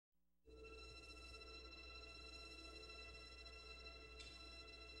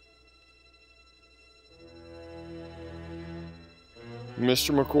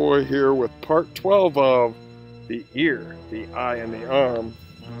Mr. McCoy here with part 12 of The Ear, the Eye, and the Arm.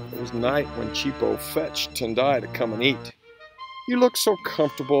 It was night when Cheapo fetched Tendai to come and eat. "You look so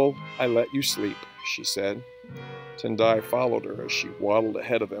comfortable, I let you sleep," she said. Tendai followed her as she waddled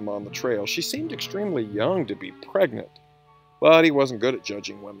ahead of him on the trail. She seemed extremely young to be pregnant, but he wasn't good at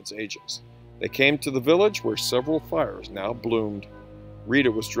judging women's ages. They came to the village where several fires now bloomed.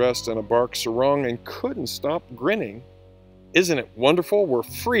 Rita was dressed in a bark sarong and couldn't stop grinning. "Isn't it wonderful? We're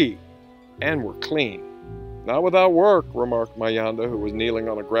free, and we're clean." "Not without work," remarked Mayanda, who was kneeling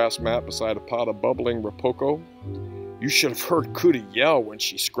on a grass mat beside a pot of bubbling Rapoko. "You should have heard Kuda yell when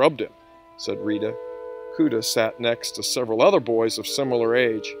she scrubbed him," said Rita. Kuda sat next to several other boys of similar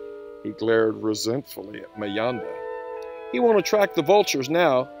age. He glared resentfully at Mayanda. "He won't attract the vultures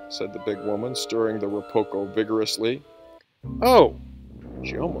now," said the big woman, stirring the Rapoko vigorously. "Oh!"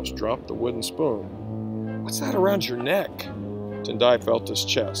 She almost dropped the wooden spoon. "What's that around your neck?" Tendai felt his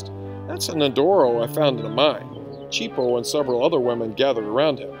chest. "That's a Nandoro I found in a mine." Cheapo and several other women gathered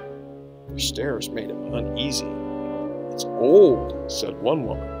around him. Their stares made him uneasy. "It's old," said one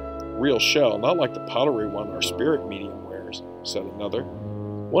woman. "Real shell, not like the powdery one our spirit medium wears," said another.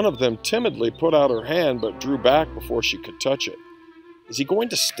 One of them timidly put out her hand but drew back before she could touch it. "Is he going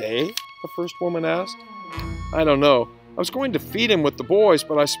to stay?" the first woman asked. "I don't know. I was going to feed him with the boys,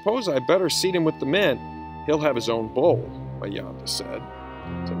 but I suppose I'd better seat him with the men. He'll have his own bowl," Mayanda said.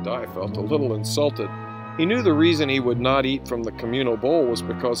 Tendai felt a little insulted. He knew the reason he would not eat from the communal bowl was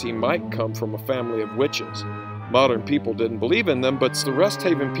because he might come from a family of witches. Modern people didn't believe in them, but the Rest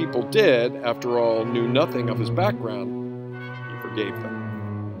Haven people did, after all, knew nothing of his background. He forgave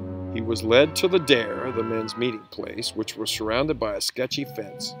them. He was led to the dare, the men's meeting place, which was surrounded by a sketchy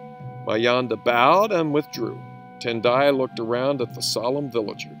fence. Mayanda bowed and withdrew. Tendai looked around at the solemn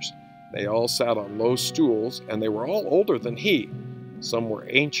villagers. They all sat on low stools, and they were all older than he. Some were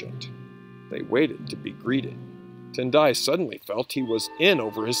ancient. They waited to be greeted. Tendai suddenly felt he was in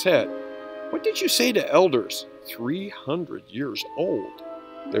over his head. "What did you say to elders?" 300 years old.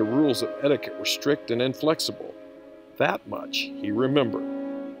 Their rules of etiquette were strict and inflexible. That much he remembered.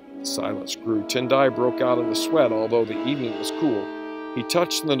 The silence grew. Tendai broke out in a sweat, although the evening was cool. He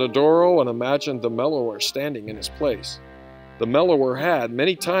touched the Nandoro and imagined the Mellower standing in his place. The Mellower had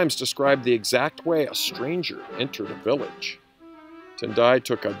many times described the exact way a stranger entered a village. Tendai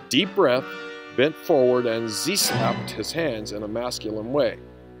took a deep breath, bent forward, and Z-slapped his hands in a masculine way.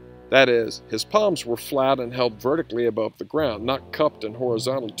 That is, his palms were flat and held vertically above the ground, not cupped and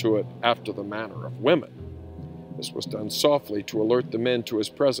horizontal to it after the manner of women. This was done softly to alert the men to his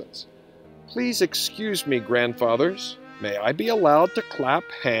presence. "Please excuse me, grandfathers. May I be allowed to clap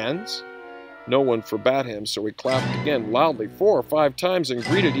hands?" No one forbade him, so he clapped again loudly 4 or 5 times and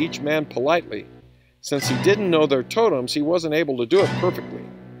greeted each man politely. Since he didn't know their totems, he wasn't able to do it perfectly.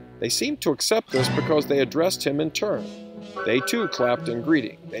 They seemed to accept this because they addressed him in turn. They too clapped in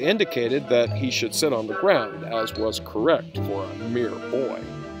greeting. They indicated that he should sit on the ground, as was correct for a mere boy.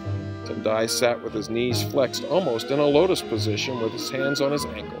 Tendai sat with his knees flexed almost in a lotus position with his hands on his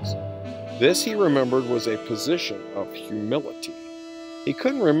ankles. This, he remembered, was a position of humility. He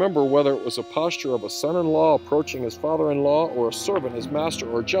couldn't remember whether it was a posture of a son-in-law approaching his father-in-law, or a servant his master,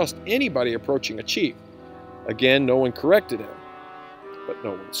 or just anybody approaching a chief. Again, no one corrected him, but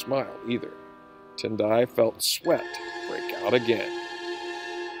no one smiled either. Tendai felt sweat break out again.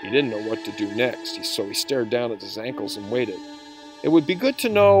 He didn't know what to do next, so he stared down at his ankles and waited. "It would be good to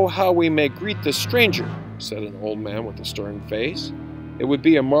know how we may greet this stranger," said an old man with a stern face. "It would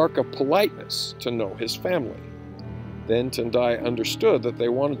be a mark of politeness to know his family." Then Tendai understood that they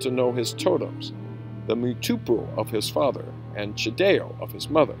wanted to know his totems, the Mutupu of his father and Chideo of his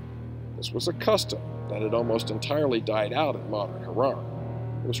mother. This was a custom that had almost entirely died out in modern Harar.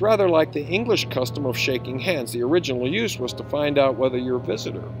 It was rather like the English custom of shaking hands. The original use was to find out whether your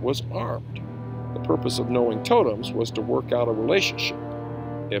visitor was armed. The purpose of knowing totems was to work out a relationship,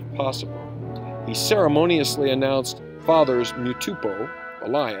 if possible. He ceremoniously announced father's Mutupo, the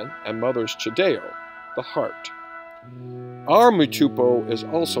lion, and mother's Chideo, the hart. "Our Mutupo is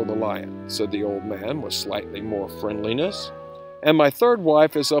also the lion," said the old man with slightly more friendliness. "And my third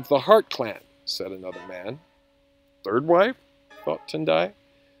wife is of the Hart clan," said another man. "Third wife?" thought Tendai.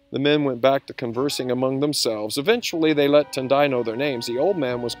 The men went back to conversing among themselves. Eventually they let Tendai know their names. The old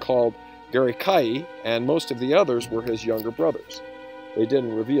man was called Garikai, and most of the others were his younger brothers. They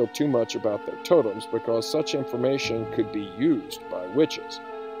didn't reveal too much about their totems because such information could be used by witches.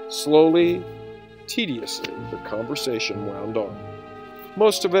 Slowly, tediously, the conversation wound on.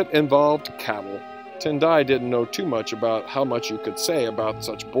 Most of it involved cattle. Tendai didn't know too much about how much you could say about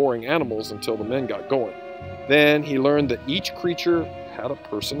such boring animals until the men got going. Then he learned that each creature had a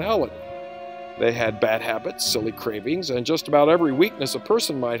personality. They had bad habits, silly cravings, and just about every weakness a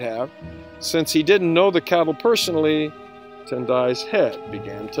person might have. Since he didn't know the cattle personally, Tendai's head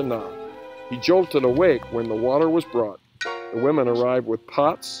began to nod. He jolted awake when the water was brought. The women arrived with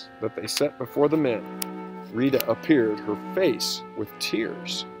pots that they set before the men. Rita appeared, her face with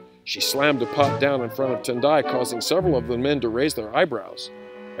tears. She slammed a pot down in front of Tendai, causing several of the men to raise their eyebrows.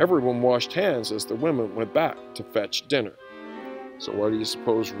 Everyone washed hands as the women went back to fetch dinner. So why do you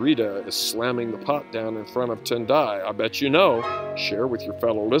suppose Rita is slamming the pot down in front of Tendai? I bet you know. Share with your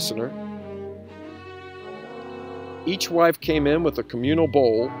fellow listener. Each wife came in with a communal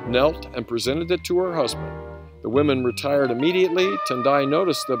bowl, knelt, and presented it to her husband. The women retired immediately. Tendai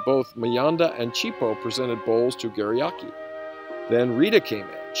noticed that both Mayanda and Chipo presented bowls to Gariaki. Then Rita came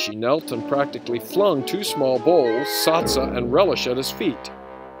in. She knelt and practically flung 2 small bowls, satsa and relish, at his feet.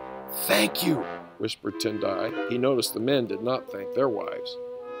 "Thank you," whispered Tendai. He noticed the men did not thank their wives.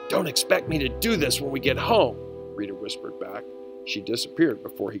 "Don't expect me to do this when we get home," Rita whispered back. She disappeared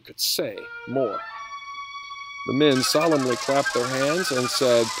before he could say more. The men solemnly clapped their hands and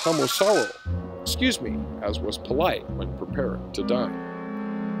said "Pamusaro," excuse me, as was polite when preparing to dine.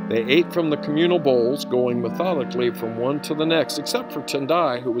 They ate from the communal bowls, going methodically from one to the next, except for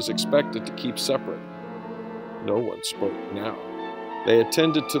Tendai, who was expected to keep separate. No one spoke now. They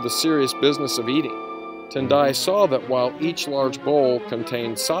attended to the serious business of eating. Tendai saw that while each large bowl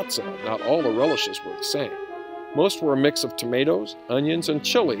contained satsa, not all the relishes were the same. Most were a mix of tomatoes, onions, and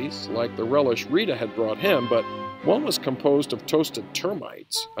chilies, like the relish Rita had brought him, but one was composed of toasted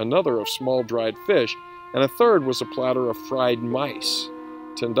termites, another of small dried fish, and a third was a platter of fried mice.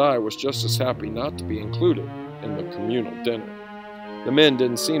 Tendai was just as happy not to be included in the communal dinner. The men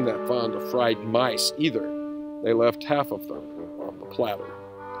didn't seem that fond of fried mice either. They left half of them on the platter.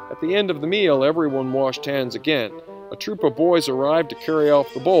 At the end of the meal, everyone washed hands again. A troop of boys arrived to carry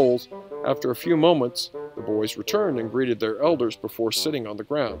off the bowls. After a few moments, the boys returned and greeted their elders before sitting on the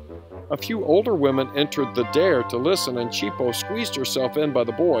ground. A few older women entered the dare to listen, and Chipo squeezed herself in by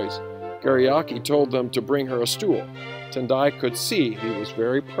the boys. Gariaki told them to bring her a stool. Tendai could see he was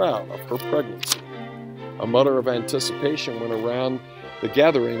very proud of her pregnancy. A mutter of anticipation went around the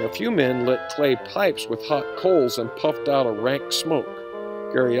gathering. A few men lit clay pipes with hot coals and puffed out a rank smoke.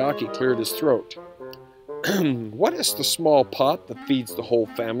 Gariaki cleared his throat. "What is the small pot that feeds the whole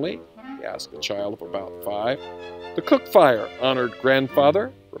family?" he asked a child of about 5. "The cook fire, honored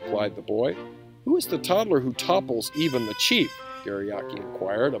grandfather," replied the boy. "Who is the toddler who topples even the chief?" Gariaki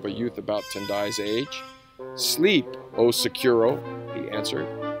inquired of a youth about Tendai's age. "Sleep, O Sekuro," he answered.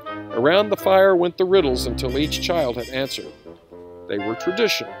 Around the fire went the riddles until each child had answered. They were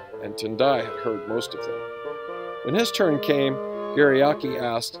traditional, and Tendai had heard most of them. When his turn came, Gariaki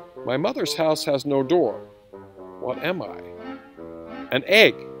asked, "My mother's house has no door. What am I?" "An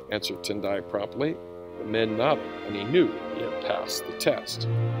egg," answered Tendai promptly. The men nodded, and he knew he had passed the test.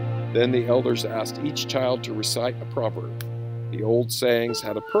 Then the elders asked each child to recite a proverb. The old sayings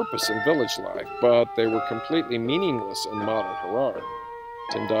had a purpose in village life, but they were completely meaningless in modern Harar.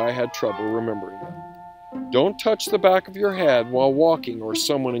 Tendai had trouble remembering them. "Don't touch the back of your head while walking, or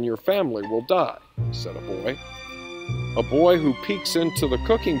someone in your family will die," said a boy. "A boy who peeks into the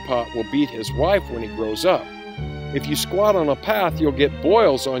cooking pot will beat his wife when he grows up. If you squat on a path, you'll get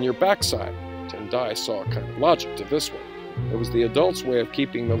boils on your backside." Tendai saw a kind of logic to this one. It was the adults' way of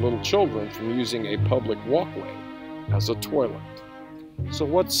keeping the little children from using a public walkway as a toilet. So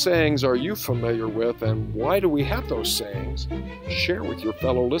what sayings are you familiar with, and why do we have those sayings? Share with your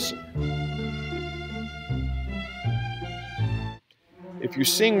fellow listener. "If you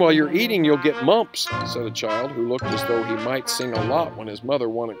sing while you're eating, you'll get mumps," said a child who looked as though he might sing a lot when his mother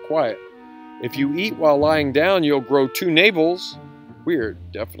wanted quiet. "If you eat while lying down, you'll grow 2 navels. Weird,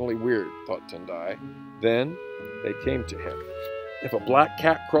 definitely weird, thought Tendai. Then they came to him. "If a black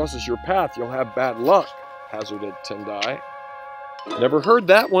cat crosses your path, you'll have bad luck," hazarded Tendai. "Never heard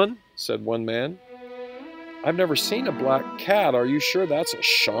that one," said one man. "I've never seen a black cat. Are you sure that's a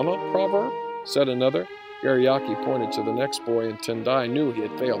Shona proverb?" said another. Gariaki pointed to the next boy, and Tendai knew he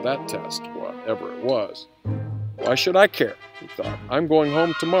had failed that test, whatever it was. "Why should I care?" he thought. "I'm going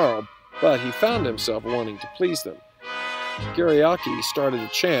home tomorrow." But he found himself wanting to please them. Gariaki started a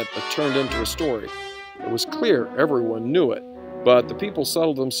chant that turned into a story. It was clear everyone knew it, but the people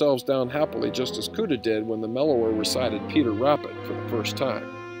settled themselves down happily just as Kuda did when the mellower recited Peter Rabbit for the first time.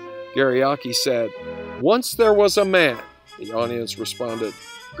 Gariaki said, "Once there was a man." The audience responded,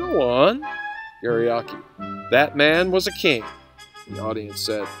 "Go on." Gariaki, "That man was a king." The audience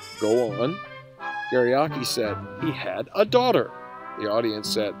said, "Go on." Gariaki said, "He had a daughter." The audience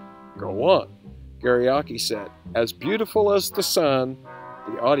said, "Go on." Gariaki said, "As beautiful as the sun."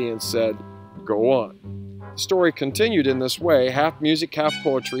 The audience said, "Go on." The story continued in this way, half music, half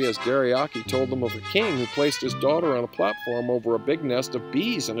poetry, as Gariaki told them of a king who placed his daughter on a platform over a big nest of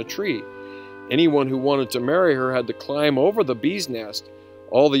bees in a tree. Anyone who wanted to marry her had to climb over the bee's nest.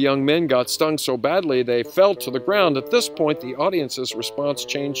 All the young men got stung so badly they fell to the ground. At this point, the audience's response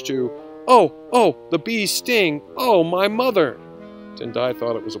changed to, "Oh, oh, the bees sting! Oh, my mother!" Tendai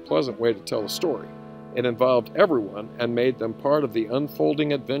thought it was a pleasant way to tell a story. It involved everyone and made them part of the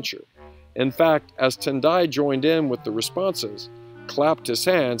unfolding adventure. In fact, as Tendai joined in with the responses, clapped his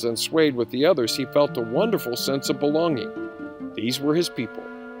hands, and swayed with the others, he felt a wonderful sense of belonging. These were his people.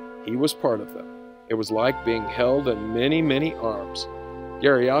 He was part of them. It was like being held in many, many arms.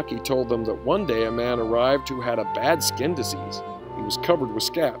 Gariaki told them that one day a man arrived who had a bad skin disease. He was covered with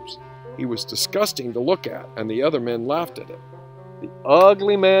scabs. He was disgusting to look at, and the other men laughed at him. The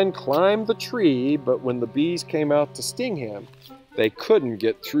ugly man climbed the tree, but when the bees came out to sting him, they couldn't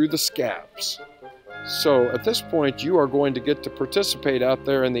get through the scabs. So at this point, you are going to get to participate out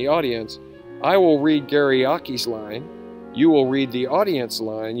there in the audience. I will read Gariaki's line. You will read the audience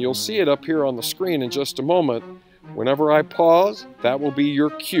line. You'll see it up here on the screen in just a moment. Whenever I pause, that will be your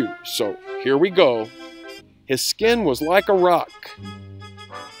cue. So here we go. His skin was like a rock.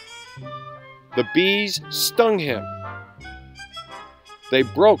 The bees stung him. They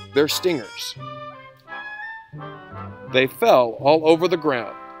broke their stingers. They fell all over the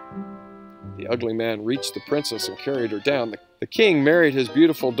ground. The ugly man reached the princess and carried her down. The king married his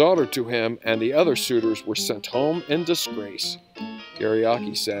beautiful daughter to him, and the other suitors were sent home in disgrace.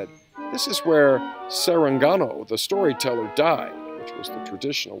 Gariaki said, "This is where Sarangano, the storyteller, died," which was the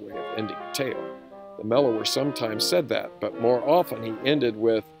traditional way of ending a tale. The mellower sometimes said that, but more often he ended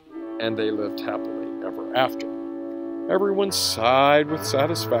with, "And they lived happily ever after." Everyone sighed with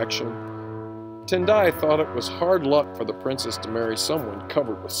satisfaction. Tendai thought it was hard luck for the princess to marry someone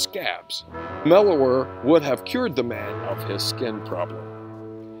covered with scabs. Mellower would have cured the man of his skin problem.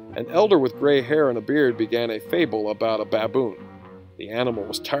 An elder with gray hair and a beard began a fable about a baboon. The animal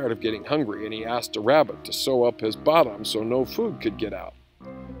was tired of getting hungry, and he asked a rabbit to sew up his bottom so no food could get out.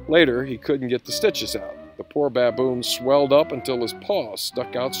 Later, he couldn't get the stitches out. The poor baboon swelled up until his paws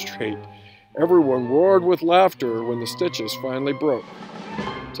stuck out straight. Everyone roared with laughter when the stitches finally broke.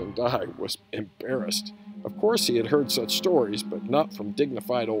 Tendai was embarrassed. Of course he had heard such stories, but not from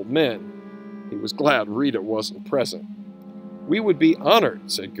dignified old men. He was glad Rita wasn't present. "We would be honored,"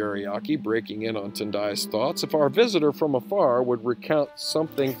 said Gariaki, breaking in on Tendai's thoughts, "if our visitor from afar would recount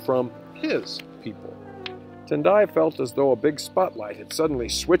something from his people." Tendai felt as though a big spotlight had suddenly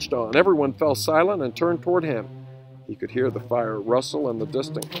switched on. Everyone fell silent and turned toward him. He could hear the fire rustle and the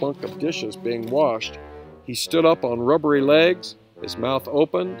distant clunk of dishes being washed. He stood up on rubbery legs. His mouth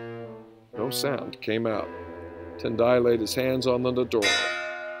opened. No sound came out. Tendai laid his hands on the Nodoro.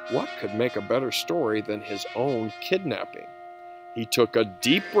 What could make a better story than his own kidnapping? He took a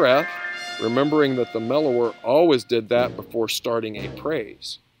deep breath, remembering that the mellower always did that before starting a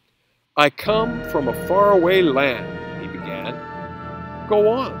praise. "I come from a faraway land," he began. "Go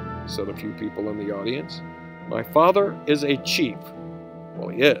on," said a few people in the audience. "My father is a chief." Well,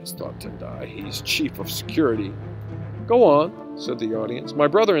 he is, thought Tendai. He's chief of security. "Go on," said the audience. "My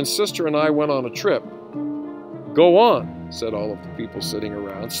brother and sister and I went on a trip." "Go on," said all of the people sitting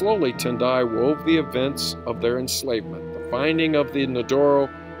around. Slowly, Tendai wove the events of their enslavement, the finding of the Nodoro,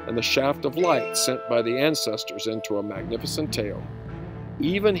 and the shaft of light sent by the ancestors into a magnificent tale.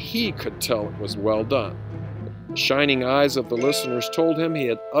 Even he could tell it was well done. The shining eyes of the listeners told him he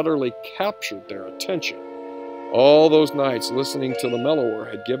had utterly captured their attention. All those nights listening to the mellower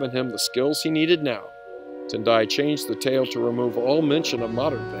had given him the skills he needed now. Tendai changed the tale to remove all mention of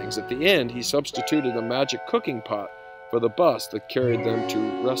modern things. At the end, he substituted a magic cooking pot for the bus that carried them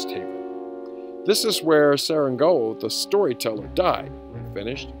to Rest Haven. "This is where Sarangano, the storyteller, died," he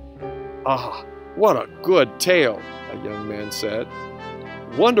finished. "Ah, what a good tale," a young man said.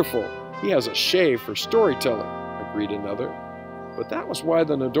 "Wonderful, he has a shave for storytelling," agreed another. "But that was why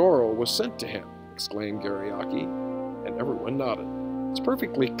the Nodoro was sent to him," exclaimed Gariaki, and everyone nodded. "It's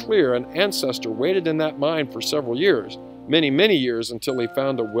perfectly clear an ancestor waited in that mine for several years, many, many years, until he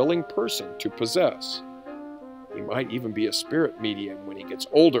found a willing person to possess." "He might even be a spirit medium when he gets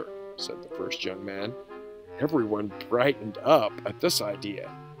older," said the first young man. Everyone brightened up at this idea.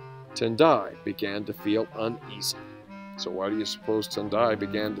 Tendai began to feel uneasy. So why do you suppose Tendai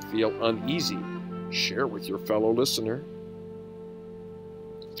began to feel uneasy? Share with your fellow listener.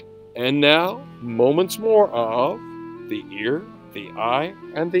 And now, moments more of the ear, the eye,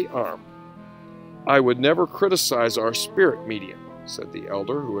 and the arm. I would never criticize our spirit medium. said the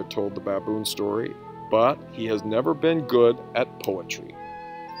elder who had told the baboon story, "but he has never been good at poetry."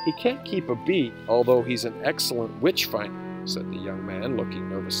 "He can't keep a beat, although he's an excellent witch finder," said the young man, looking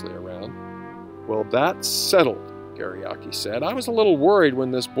nervously around. "Well, that's settled," Gariake said. "I was a little worried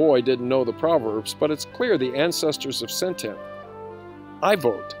when this boy didn't know the proverbs, but it's clear the ancestors have sent him. I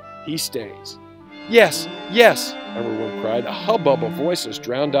vote he stays." "Yes, yes!" everyone cried. A hubbub of voices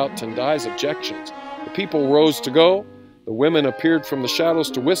drowned out Tendai's objections. The people rose to go. The women appeared from the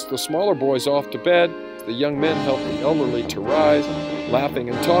shadows to whisk the smaller boys off to bed. The young men helped the elderly to rise. Laughing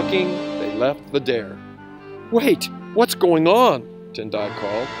and talking, they left the dare. "Wait! What's going on?" Tendai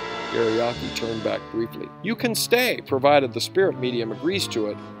called. Gariake turned back briefly. "You can stay, provided the spirit medium agrees to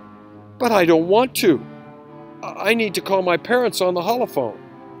it." "But I don't want to. I need to call my parents on the holophone."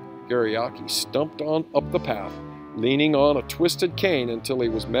 Gariake stumped on up the path, leaning on a twisted cane until he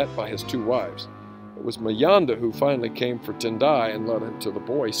was met by his two wives. It was Mayanda who finally came for Tendai and led him to the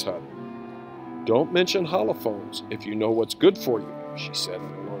boys' hut. "Don't mention holophones if you know what's good for you," she said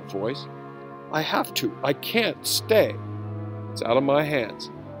in a low voice. "I have to. I can't stay. It's out of my hands.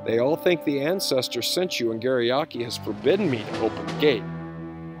 They all think the ancestor sent you, and Gariake has forbidden me to open the gate."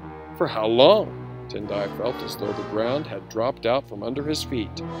 "For how long?" Tendai felt as though the ground had dropped out from under his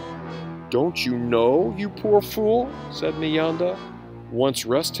feet. "Don't you know, you poor fool?" said Mayanda. "Once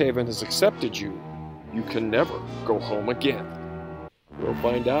Resthaven has accepted you, you can never go home again." We'll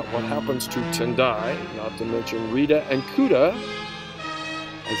find out what happens to Tendai, not to mention Rita and Kuda,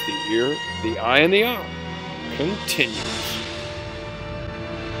 as the Ear, the Eye, and the Arm continues.